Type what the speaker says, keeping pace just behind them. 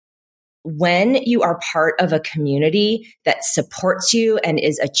when you are part of a community that supports you and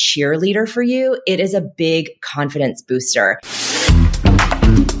is a cheerleader for you, it is a big confidence booster.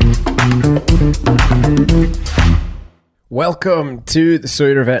 Welcome to the So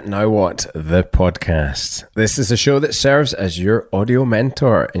You're a Vet Now What, the podcast. This is a show that serves as your audio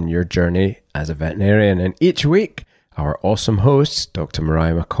mentor in your journey as a veterinarian. And each week, our awesome host, Dr.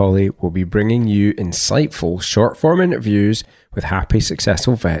 Moriah McCauley, will be bringing you insightful short-form interviews with happy,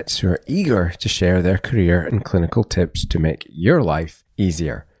 successful vets who are eager to share their career and clinical tips to make your life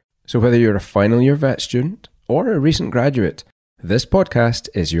easier. So whether you're a final year vet student or a recent graduate, this podcast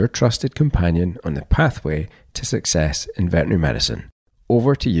is your trusted companion on the pathway to success in veterinary medicine.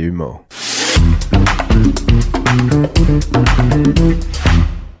 Over to you, Mo.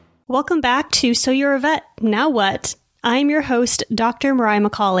 Welcome back to So You're a Vet, Now What? I'm your host, Dr. Moriah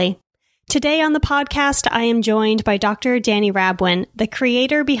McCauley. Today on the podcast, I am joined by Dr. Dani Rabwin, the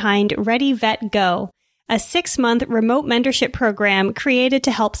creator behind Ready Vet Go, a 6-month remote mentorship program created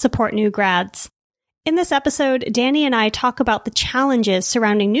to help support new grads. In this episode, Dani and I talk about the challenges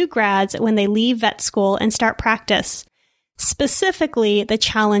surrounding new grads when they leave vet school and start practice, specifically the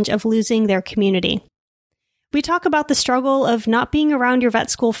challenge of losing their community. We talk about the struggle of not being around your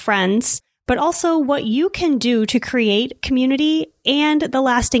vet school friends, but also what you can do to create community and the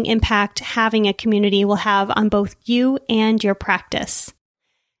lasting impact having a community will have on both you and your practice.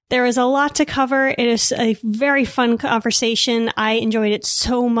 There is a lot to cover. It is a very fun conversation. I enjoyed it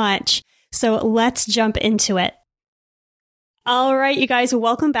so much. So let's jump into it. All right, you guys,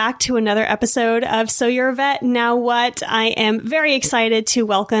 welcome back to another episode of So You're a Vet, Now What? I am very excited to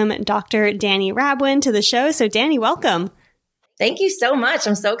welcome Dr. Dani Rabwin to the show. So Dani, welcome. Thank you so much.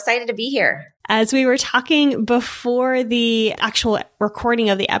 I'm so excited to be here. As we were talking before the actual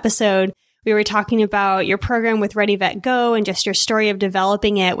recording of the episode, we were talking about your program with Ready Vet Go and just your story of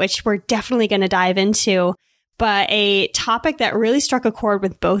developing it, which we're definitely going to dive into. But a topic that really struck a chord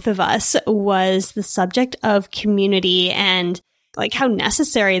with both of us was the subject of community and like how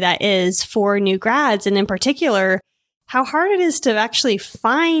necessary that is for new grads. And in particular, how hard it is to actually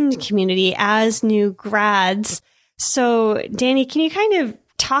find community as new grads. So Dani, can you kind of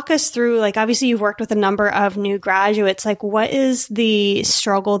talk us through, like, obviously you've worked with a number of new graduates, like what is the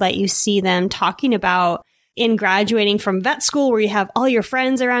struggle that you see them talking about in graduating from vet school where you have all your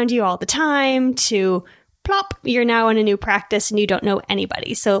friends around you all the time to plop, you're now in a new practice and you don't know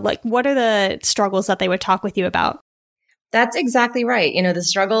anybody. So like, what are the struggles that they would talk with you about? That's exactly right. You know, the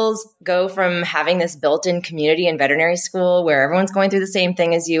struggles go from having this built-in community in veterinary school where everyone's going through the same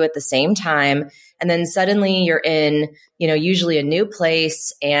thing as you at the same time. And then suddenly you're in, usually a new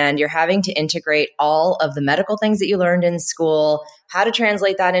place and you're having to integrate all of the medical things that you learned in school, how to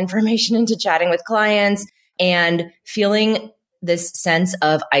translate that information into chatting with clients and feeling this sense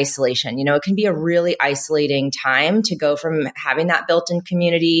of isolation. It can be a really isolating time to go from having that built-in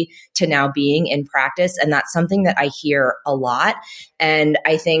community to now being in practice. And that's something that I hear a lot. And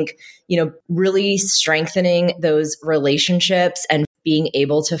I think, really strengthening those relationships and being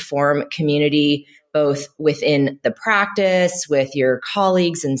able to form community both within the practice, with your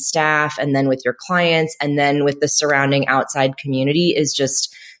colleagues and staff, and then with your clients, and then with the surrounding outside community is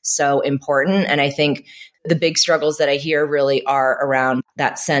just so important. And I think the big struggles that I hear really are around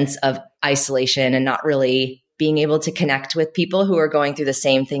that sense of isolation and not really being able to connect with people who are going through the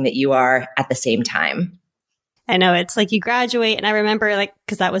same thing that you are at the same time. I know it's like you graduate, and I remember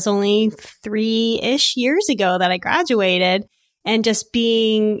because that was only 3-ish years ago that I graduated, and just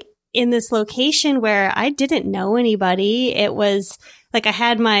being in this location where I didn't know anybody. It was like I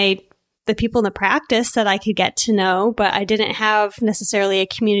had the people in the practice that I could get to know, but I didn't have necessarily a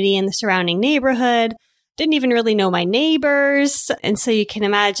community in the surrounding neighborhood. Didn't even really know my neighbors. And so you can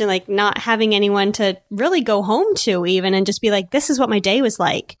imagine like not having anyone to really go home to even and just be like, this is what my day was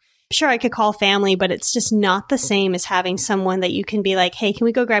like. Sure, I could call family, but it's just not the same as having someone that you can be like, hey, can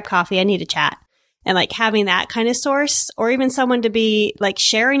we go grab coffee? I need to chat. And like having that kind of source, or even someone to be like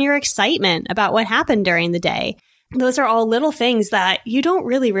sharing your excitement about what happened during the day. Those are all little things that you don't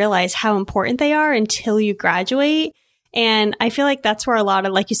really realize how important they are until you graduate. And I feel like that's where a lot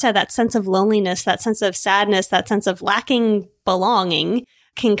of, like you said, that sense of loneliness, that sense of sadness, that sense of lacking belonging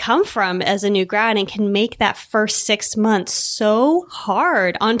can come from as a new grad and can make that first 6 months so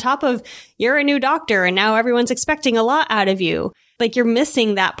hard on top of you're a new doctor and now everyone's expecting a lot out of you. Like you're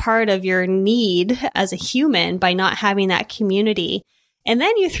missing that part of your need as a human by not having that community. And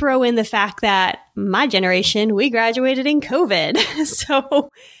then you throw in the fact that my generation, we graduated in COVID.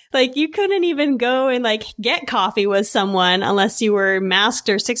 So like you couldn't even go and like get coffee with someone unless you were masked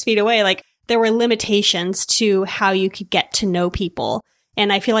or 6 feet away. Like there were limitations to how you could get to know people.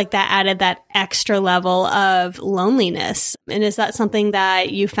 And I feel like that added that extra level of loneliness. And is that something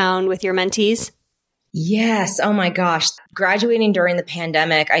that you found with your mentees? Yes. Oh my gosh. Graduating during the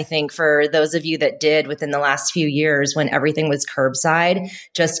pandemic, I think for those of you that did within the last few years when everything was curbside,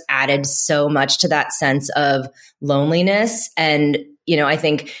 just added so much to that sense of loneliness. And, I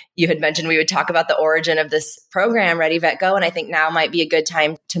think you had mentioned we would talk about the origin of this program, Ready, Vet, Go. And I think now might be a good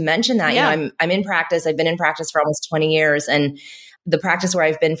time to mention that. Yeah. I'm in practice. I've been in practice for almost 20 years. And the practice where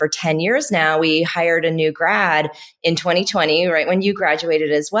I've been for 10 years now, we hired a new grad in 2020, right when you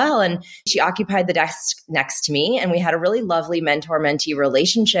graduated as well. And she occupied the desk next to me. And we had a really lovely mentor-mentee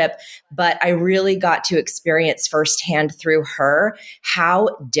relationship. But I really got to experience firsthand through her how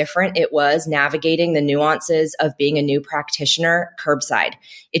different it was navigating the nuances of being a new practitioner curbside.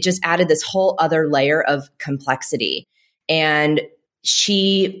 It just added this whole other layer of complexity. And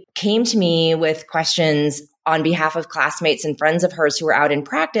she came to me with questions on behalf of classmates and friends of hers who were out in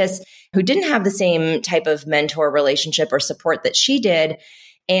practice who didn't have the same type of mentor relationship or support that she did.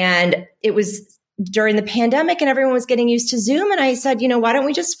 And it was during the pandemic and everyone was getting used to Zoom. And I said, why don't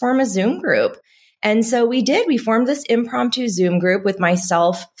we just form a Zoom group? And so we did. We formed this impromptu Zoom group with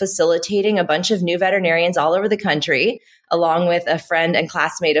myself facilitating a bunch of new veterinarians all over the country, along with a friend and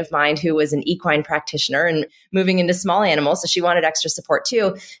classmate of mine who was an equine practitioner and moving into small animals. So she wanted extra support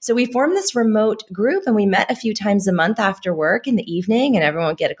too. So we formed this remote group and we met a few times a month after work in the evening, and everyone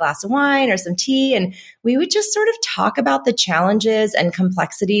would get a glass of wine or some tea. And we would just sort of talk about the challenges and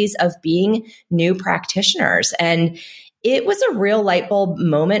complexities of being new practitioners. And it was a real light bulb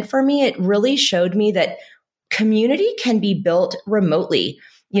moment for me. It really showed me that community can be built remotely.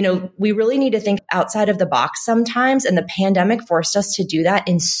 We really need to think outside of the box sometimes. And the pandemic forced us to do that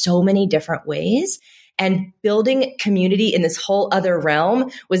in so many different ways. And building community in this whole other realm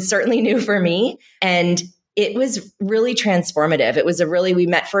was certainly new for me. And it was really transformative. We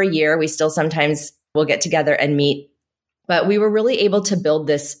met for a year. We still sometimes will get together and meet. But we were really able to build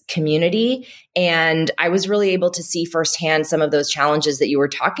this community. And I was really able to see firsthand some of those challenges that you were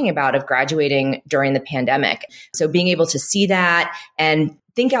talking about of graduating during the pandemic. So being able to see that and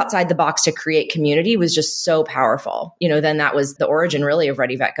think outside the box to create community was just so powerful. Then that was the origin really of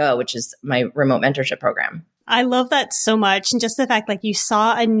Ready, Vet, Go, which is my remote mentorship program. I love that so much. And just the fact you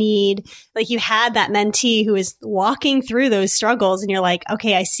saw a need, you had that mentee who is walking through those struggles and you're like,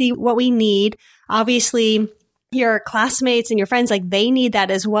 okay, I see what we need. Obviously, your classmates and your friends, they need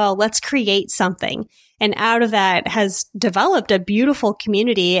that as well. Let's create something. And out of that has developed a beautiful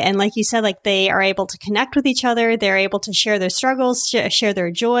community. And like you said, they are able to connect with each other. They're able to share their struggles, share their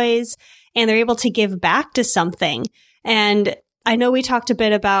joys, and they're able to give back to something. And I know we talked a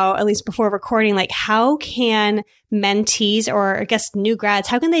bit about, at least before recording, how can mentees, or I guess new grads,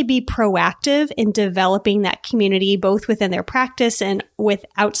 how can they be proactive in developing that community, both within their practice and with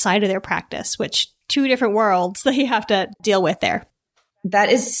outside of their practice, which two different worlds that you have to deal with there? That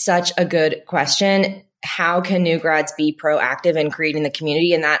is such a good question. How can new grads be proactive in creating the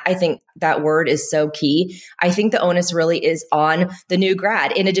community? And that, I think that word is so key. I think the onus really is on the new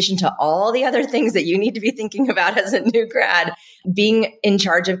grad, in addition to all the other things that you need to be thinking about as a new grad. Being in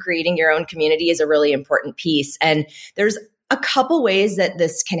charge of creating your own community is a really important piece. And there's a couple ways that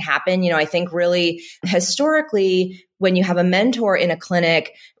this can happen. I think really historically, when you have a mentor in a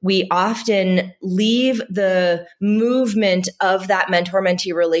clinic, we often leave the movement of that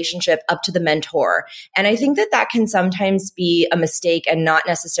mentor-mentee relationship up to the mentor. And I think that can sometimes be a mistake and not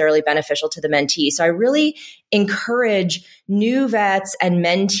necessarily beneficial to the mentee. So I really encourage new vets and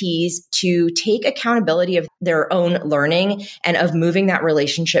mentees to take accountability of their own learning and of moving that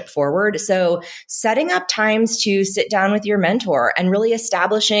relationship forward. So setting up times to sit down with your mentor and really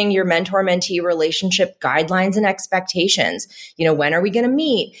establishing your mentor-mentee relationship guidelines and expectations. When are we going to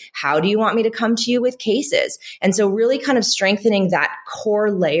meet? How do you want me to come to you with cases? And so really kind of strengthening that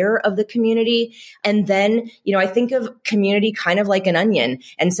core layer of the community. And then, I think of community kind of like an onion.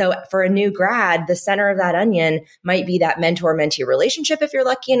 And so for a new grad, the center of that onion might be that mentor-mentee relationship. If you're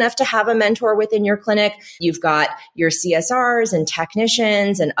lucky enough to have a mentor within your clinic, you've got your CSRs and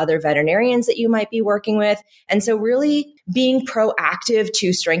technicians and other veterinarians that you might be working with. And so really being proactive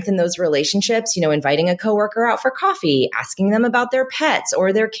to strengthen those relationships, inviting a coworker out for coffee, asking them about their pets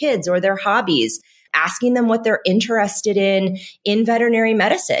or their kids or their hobbies, asking them what they're interested in veterinary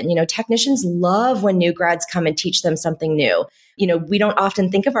medicine. Technicians love when new grads come and teach them something new. We don't often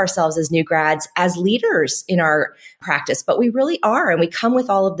think of ourselves as new grads as leaders in our practice, but we really are. And we come with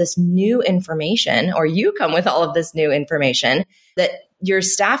all of this new information, or you come with all of this new information that your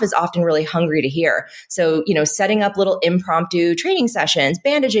staff is often really hungry to hear. So, setting up little impromptu training sessions,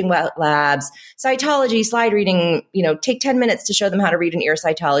 bandaging wet labs, cytology, slide reading, take 10 minutes to show them how to read an ear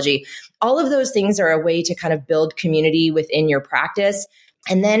cytology. All of those things are a way to kind of build community within your practice.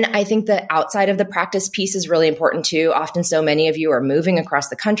 And then I think the outside of the practice piece is really important too. Often so many of you are moving across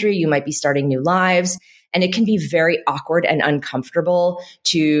the country. You might be starting new lives. And it can be very awkward and uncomfortable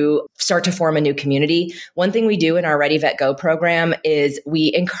to start to form a new community. One thing we do in our Ready Vet Go program is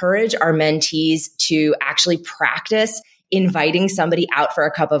we encourage our mentees to actually practice inviting somebody out for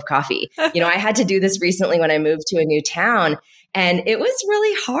a cup of coffee. I had to do this recently when I moved to a new town. And it was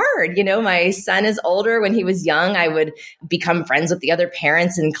really hard. My son is older. When he was young, I would become friends with the other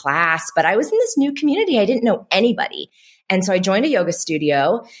parents in class, but I was in this new community. I didn't know anybody. And so I joined a yoga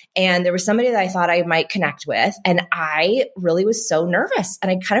studio, and there was somebody that I thought I might connect with. And I really was so nervous.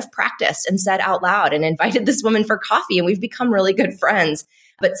 And I kind of practiced and said out loud and invited this woman for coffee, and we've become really good friends.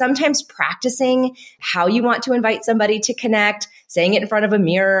 But sometimes practicing how you want to invite somebody to connect, saying it in front of a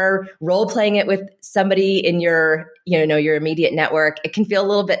mirror, role playing it with somebody in your immediate network, it can feel a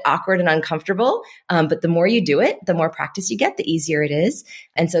little bit awkward and uncomfortable. But the more you do it, the more practice you get, the easier it is.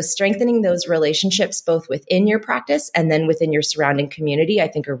 And so strengthening those relationships, both within your practice and then within your surrounding community, I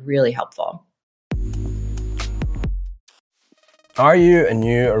think are really helpful. Are you a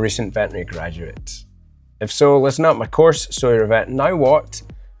new or recent veterinary graduate? If so, listen up. My course, So You're a Vet, Now What,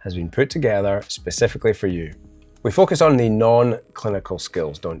 has been put together specifically for you. We focus on the non-clinical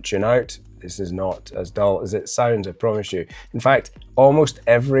skills. Don't tune out. This is not as dull as it sounds, I promise you. In fact, almost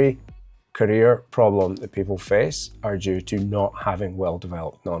every career problem that people face are due to not having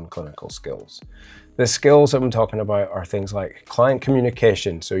well-developed non-clinical skills. The skills that I'm talking about are things like client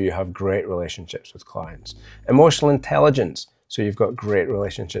communication, so you have great relationships with clients. Emotional intelligence, so you've got great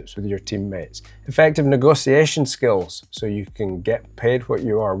relationships with your teammates. Effective negotiation skills, so you can get paid what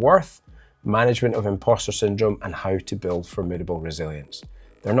you are worth. Management of imposter syndrome, and how to build formidable resilience.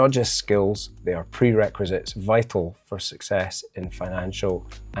 They're not just skills, they are prerequisites vital for success in financial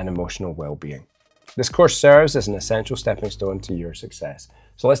and emotional well-being. This course serves as an essential stepping stone to your success.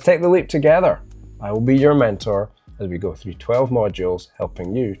 So let's take the leap together. I will be your mentor as we go through 12 modules,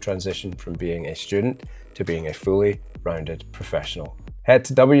 helping you transition from being a student to being a fully rounded professional. Head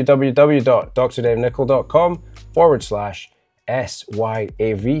to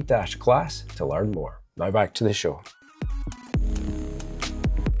www.drdavenicol.com/SYAV-class to learn more. Now back to the show.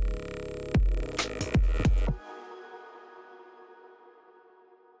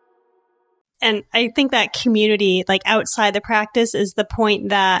 And I think that community, like outside the practice, is the point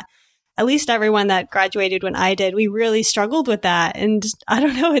that at least everyone that graduated when I did, we really struggled with that. And I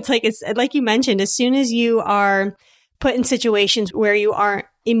don't know, it's like you mentioned, as soon as you are put in situations where you aren't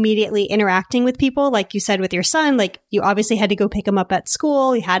immediately interacting with people, like you said with your son, like you obviously had to go pick him up at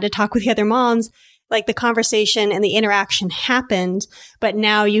school, you had to talk with the other moms, like the conversation and the interaction happened, but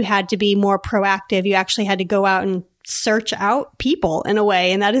now you had to be more proactive. You actually had to go out and search out people in a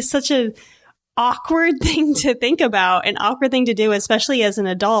way. And that is such an awkward thing to think about, an awkward thing to do, especially as an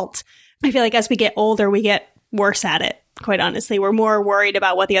adult. I feel like as we get older, we get worse at it. Quite honestly, we're more worried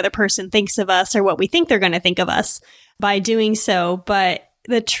about what the other person thinks of us or what we think they're going to think of us by doing so. But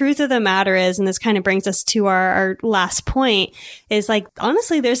the truth of the matter is, and this kind of brings us to our last point, is like,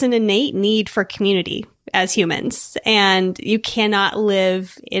 honestly, there's an innate need for community as humans, and you cannot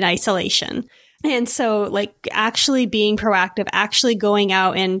live in isolation. And so like actually being proactive, actually going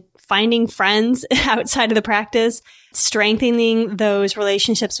out and finding friends outside of the practice, strengthening those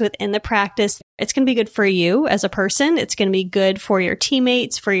relationships within the practice, it's going to be good for you as a person. It's going to be good for your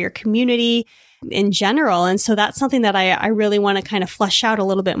teammates, for your community in general. And so that's something that I really want to kind of flesh out a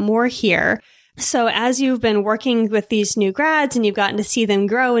little bit more here. So as you've been working with these new grads and you've gotten to see them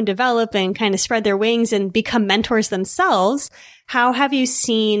grow and develop and kind of spread their wings and become mentors themselves, how have you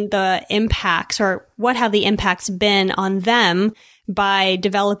seen the impacts, or what have the impacts been on them by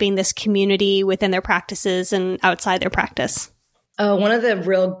developing this community within their practices and outside their practice? One of the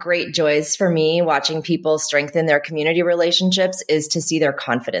real great joys for me watching people strengthen their community relationships is to see their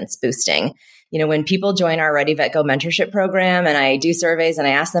confidence boosting. When people join our Ready Vet Go mentorship program and I do surveys and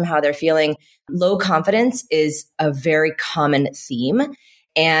I ask them how they're feeling, low confidence is a very common theme.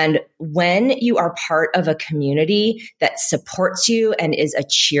 And when you are part of a community that supports you and is a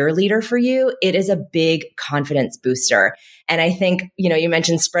cheerleader for you, it is a big confidence booster. And I think, you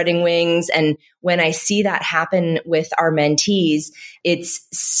mentioned spreading wings. And when I see that happen with our mentees, it's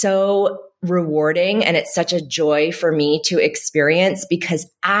so rewarding and it's such a joy for me to experience,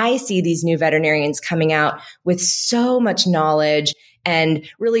 because I see these new veterinarians coming out with so much knowledge and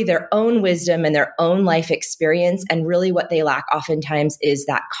really their own wisdom and their own life experience. And really what they lack oftentimes is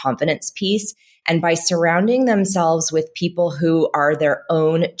that confidence piece. And by surrounding themselves with people who are their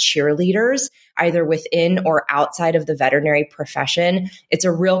own cheerleaders, either within or outside of the veterinary profession, it's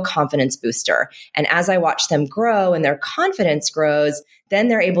a real confidence booster. And as I watch them grow and their confidence grows, then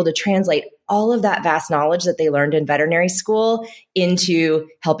they're able to translate all of that vast knowledge that they learned in veterinary school into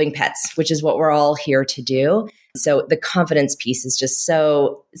helping pets, which is what we're all here to do. So the confidence piece is just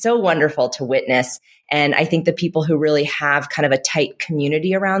so wonderful to witness. And I think the people who really have kind of a tight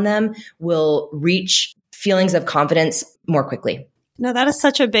community around them will reach feelings of confidence more quickly. No, that is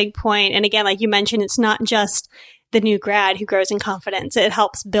such a big point. And again, like you mentioned, it's not just the new grad who grows in confidence. It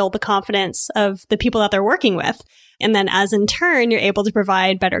helps build the confidence of the people that they're working with. And then as in turn, you're able to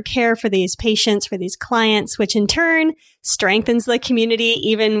provide better care for these patients, for these clients, which in turn strengthens the community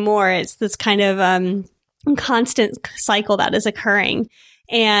even more. It's this kind of constant cycle that is occurring.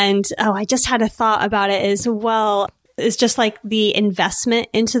 And I just had a thought about it as well. It's just like the investment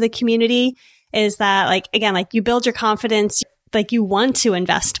into the community is that, like, again, like you build your confidence, like you want to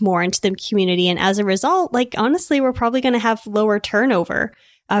invest more into the community. And as a result, like, honestly, we're probably going to have lower turnover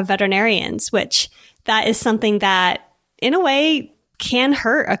of veterinarians, which that is something that in a way can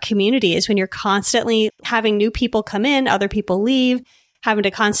hurt a community, is when you're constantly having new people come in, other people leave, having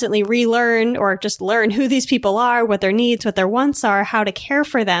to constantly relearn or just learn who these people are, what their needs, what their wants are, how to care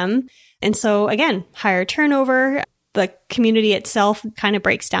for them. And so again, higher turnover, the community itself kind of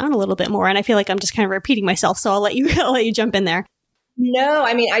breaks down a little bit more. And I feel like I'm just kind of repeating myself. So I'll let you jump in there. No,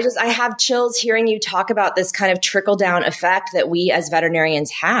 I mean, I have chills hearing you talk about this kind of trickle down effect that we as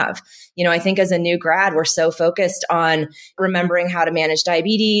veterinarians have. You know, I think as a new grad, we're so focused on remembering how to manage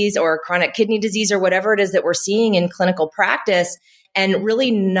diabetes or chronic kidney disease or whatever it is that we're seeing in clinical practice, and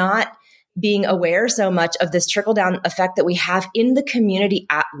really not being aware so much of this trickle down effect that we have in the community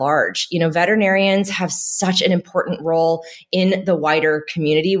at large. You know, veterinarians have such an important role in the wider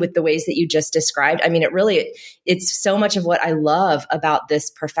community with the ways that you just described. I mean, it's so much of what I love about this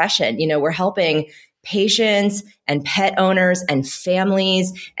profession. You know, we're helping patients and pet owners and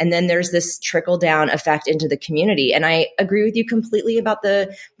families. And then there's this trickle down effect into the community. And I agree with you completely about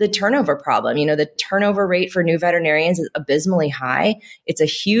the turnover problem. You know, the turnover rate for new veterinarians is abysmally high. It's a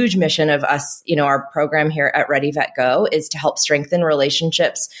huge mission of us. You know, our program here at Ready Vet Go is to help strengthen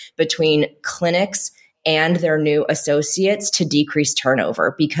relationships between clinics and their new associates to decrease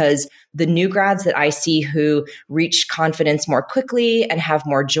turnover, because the new grads that I see who reach confidence more quickly and have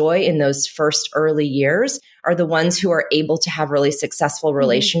more joy in those first early years are the ones who are able to have really successful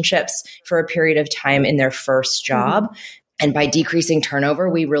relationships for a period of time in their first job. And by decreasing turnover,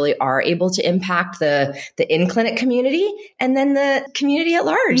 we really are able to impact the in-clinic community and then the community at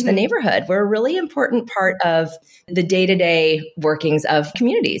large, the neighborhood. We're a really important part of the day-to-day workings of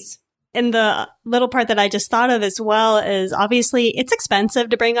communities. And the little part that I just thought of as well is, obviously it's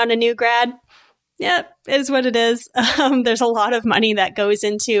expensive to bring on a new grad. Yeah, it is what it is. There's a lot of money that goes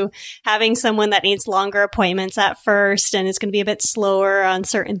into having someone that needs longer appointments at first and is going to be a bit slower on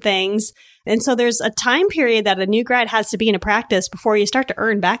certain things. And so there's a time period that a new grad has to be in a practice before you start to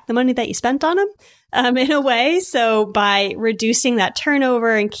earn back the money that you spent on them, in a way. So by reducing that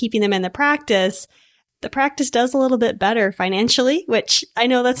turnover and keeping them in the practice does a little bit better financially, which I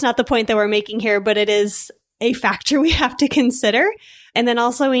know that's not the point that we're making here, but it is a factor we have to consider. And then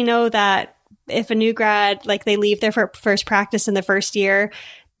also we know that if a new grad, like they leave their first practice in the first year,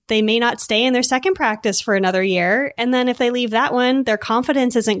 they may not stay in their second practice for another year. And then if they leave that one, their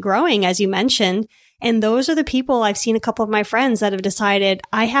confidence isn't growing, as you mentioned. And those are the people I've seen a couple of my friends that have decided,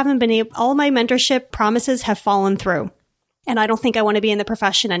 I haven't been able, all my mentorship promises have fallen through. And I don't think I want to be in the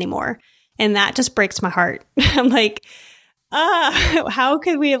profession anymore. And that just breaks my heart. I'm like, how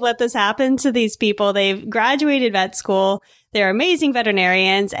could we have let this happen to these people? They've graduated vet school. They're amazing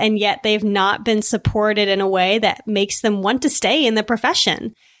veterinarians, and yet they've not been supported in a way that makes them want to stay in the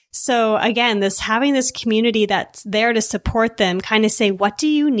profession. So again, having this community that's there to support them, kind of say, what do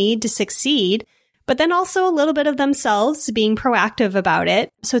you need to succeed? But then also a little bit of themselves being proactive about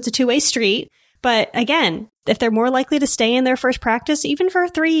it. So it's a two-way street. But again, if they're more likely to stay in their first practice, even for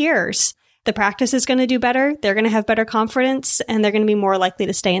 3 years, the practice is going to do better. They're going to have better confidence, and they're going to be more likely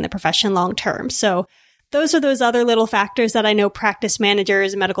to stay in the profession long term. So those are those other little factors that I know practice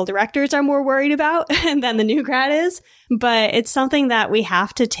managers and medical directors are more worried about than the new grad is. But it's something that we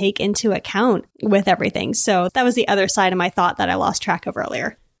have to take into account with everything. So that was the other side of my thought that I lost track of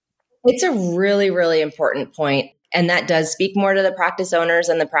earlier. It's a really, really important point. And that does speak more to the practice owners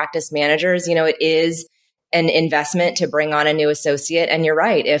and the practice managers. You know, it is an investment to bring on a new associate. And you're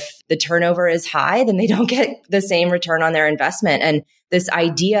right. If the turnover is high, then they don't get the same return on their investment. And this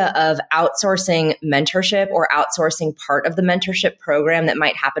idea of outsourcing mentorship or outsourcing part of the mentorship program that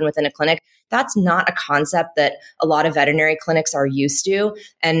might happen within a clinic, that's not a concept that a lot of veterinary clinics are used to.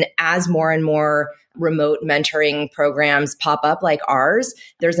 And as more and more remote mentoring programs pop up like ours,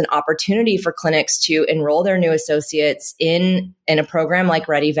 there's an opportunity for clinics to enroll their new associates in a program like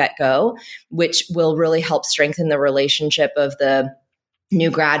Ready Vet Go, which will really help strengthen the relationship of the new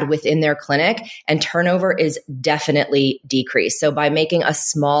grad within their clinic, and turnover is definitely decreased. So by making a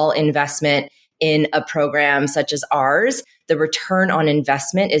small investment in a program such as ours, the return on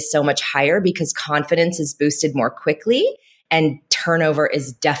investment is so much higher because confidence is boosted more quickly and turnover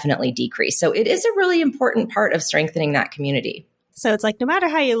is definitely decreased. So it is a really important part of strengthening that community. So it's like, no matter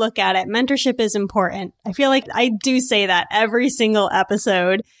how you look at it, mentorship is important. I feel like I do say that every single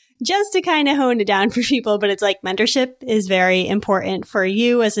episode just to kind of hone it down for people. But it's like mentorship is very important for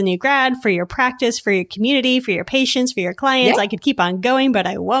you as a new grad, for your practice, for your community, for your patients, for your clients. Yeah. I could keep on going, but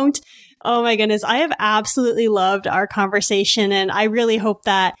I won't. Oh my goodness. I have absolutely loved our conversation. And I really hope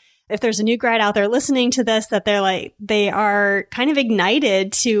that if there's a new grad out there listening to this, that they are kind of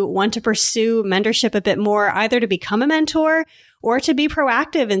ignited to want to pursue mentorship a bit more, either to become a mentor or to be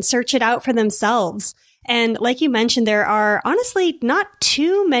proactive and search it out for themselves. And like you mentioned, there are honestly not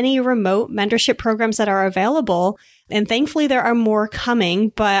too many remote mentorship programs that are available. And thankfully, there are more coming,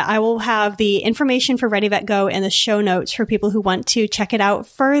 but I will have the information for Ready Vet Go in the show notes for people who want to check it out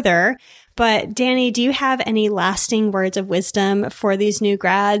further. But Dani, do you have any lasting words of wisdom for these new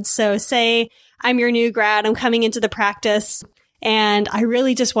grads? So say I'm your new grad, I'm coming into the practice, and I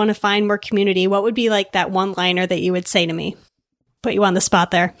really just want to find more community. What would be like that one-liner that you would say to me? Put you on the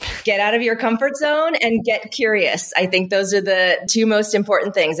spot there. Get out of your comfort zone and get curious. I think those are the two most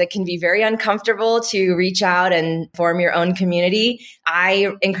important things. It can be very uncomfortable to reach out and form your own community.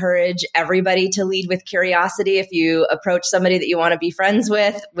 I encourage everybody to lead with curiosity. If you approach somebody that you want to be friends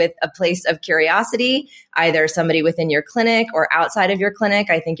with a place of curiosity, either somebody within your clinic or outside of your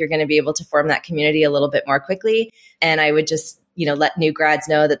clinic, I think you're going to be able to form that community a little bit more quickly. And I would just let new grads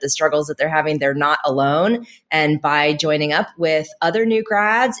know that the struggles that they're having, they're not alone. And by joining up with other new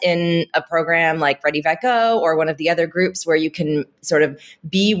grads in a program like Ready Vet Go or one of the other groups where you can sort of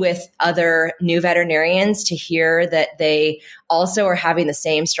be with other new veterinarians to hear that they also are having the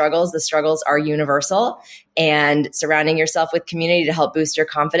same struggles. The struggles are universal, and surrounding yourself with community to help boost your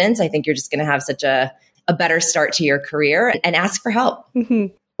confidence. I think you're just going to have such a better start to your career, and ask for help. Mm-hmm.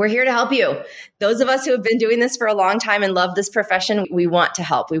 We're here to help you. Those of us who have been doing this for a long time and love this profession, we want to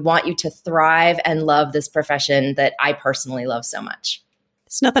help. We want you to thrive and love this profession that I personally love so much.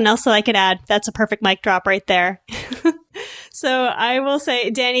 There's nothing else that I could add. That's a perfect mic drop right there. So I will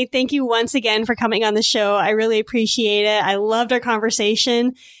say, Dani, thank you once again for coming on the show. I really appreciate it. I loved our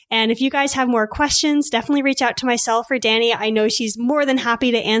conversation. And if you guys have more questions, definitely reach out to myself or Dani. I know she's more than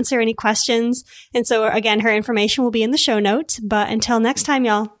happy to answer any questions. And so again, her information will be in the show notes. But until next time,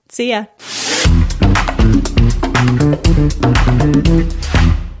 y'all, see ya.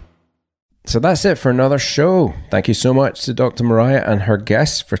 So that's it for another show. Thank you so much to Dr. Moriah and her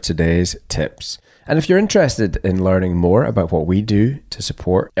guests for today's tips. And if you're interested in learning more about what we do to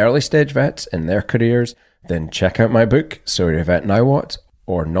support early stage vets in their careers, then check out my book, So You're a Vet Now What,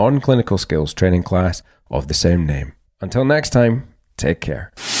 or non-clinical skills training class of the same name. Until next time, take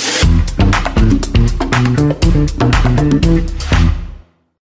care.